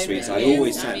editing suites. I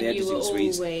always sat in the editing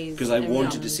suites because I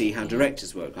wanted around, to see how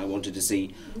directors work. I wanted to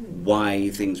see why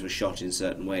things were shot in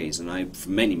certain ways, and I, for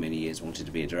many, many years, wanted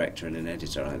to be a director and an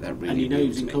editor. That really. And he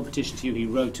was in me. competition to you. He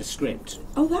wrote a script.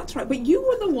 Oh, that's right. But you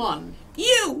were the one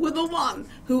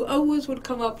who always would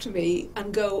come up to me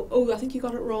and go, "Oh, I think you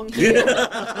got it wrong here."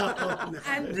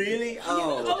 And really?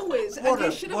 always.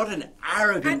 What an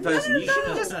arrogant person! You should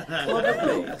have just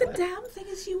The damn thing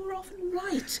is, you were often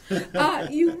right.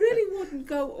 You really wouldn't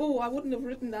go, "Oh, I wouldn't have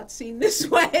written that scene this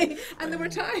way." And there were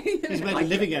times. He's made a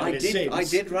living out of it since. I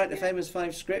did write the famous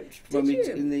 5 script when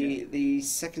in the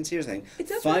second series, I think.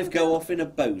 5 Go Off in a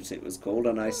Boat, it was called,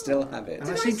 and I still have it. And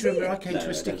I seem to remember I came to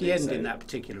a sticky end in that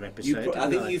particular episode. I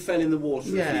think you fell in the water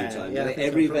a few times. Yeah,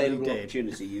 every available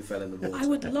opportunity you fell in the water. I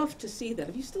would love to see that.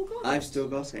 Have you still got it? I've still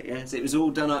got it, yes. It was all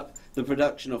done up. The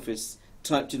production office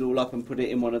typed it all up and put it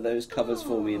in one of those covers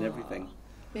for me and everything.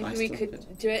 Maybe we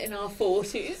could do it in our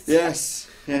 40s. Yes.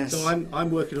 So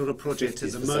I'm working on a project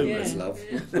at the moment.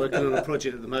 Working on a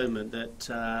project at the moment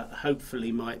that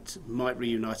hopefully might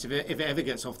reunite. If it ever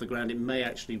gets off the ground, it may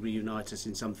actually reunite us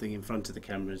in something in front of the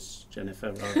cameras,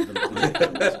 Jennifer, rather than behind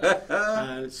the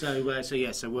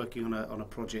cameras. So working on a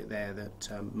project there that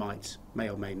may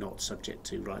or may not, subject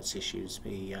to rights issues,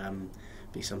 be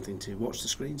something to watch the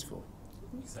screens for.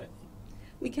 Exactly.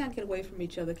 we can't get away from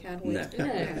each other, can we? No.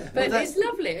 No, but it's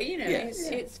lovely, you know. Yes.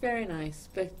 It's very nice.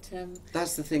 But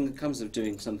that's the thing that comes of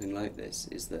doing something like this,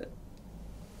 is that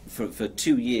for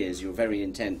 2 years you're very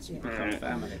intense, you become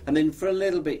family, and then for a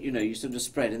little bit, you know, you sort of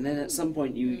spread, and then at some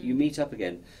point you meet up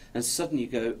again, and suddenly you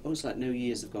go, oh, it's like no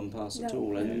years have gone past at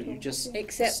all, and you just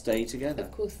stay together.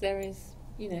 Of course, there is,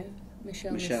 you know,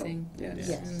 Michelle missing. Yes. And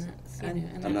that's,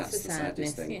 you know, and that's that's the the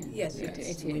saddest thing. Yeah. Yes, it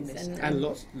is. And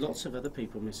lots of other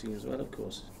people missing as well, of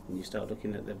course. When you start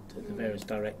looking at the various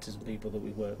directors and people that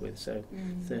we work with, so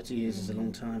 30 years is a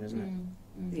long time, isn't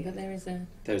it? But there is a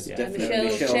definitely a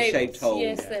Michelle-shaped hole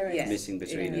missing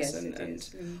between us,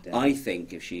 Yes, and I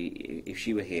think if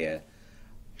she were here,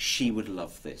 she would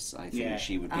love this. I think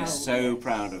she would be so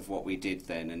proud of what we did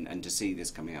then, and to see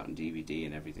this coming out on DVD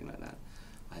and everything like that.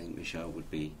 I think Michelle would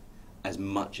be as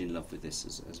much in love with this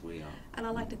as we are. And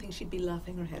I like to think she'd be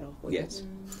laughing her head off with Yes.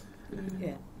 it.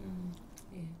 Yeah.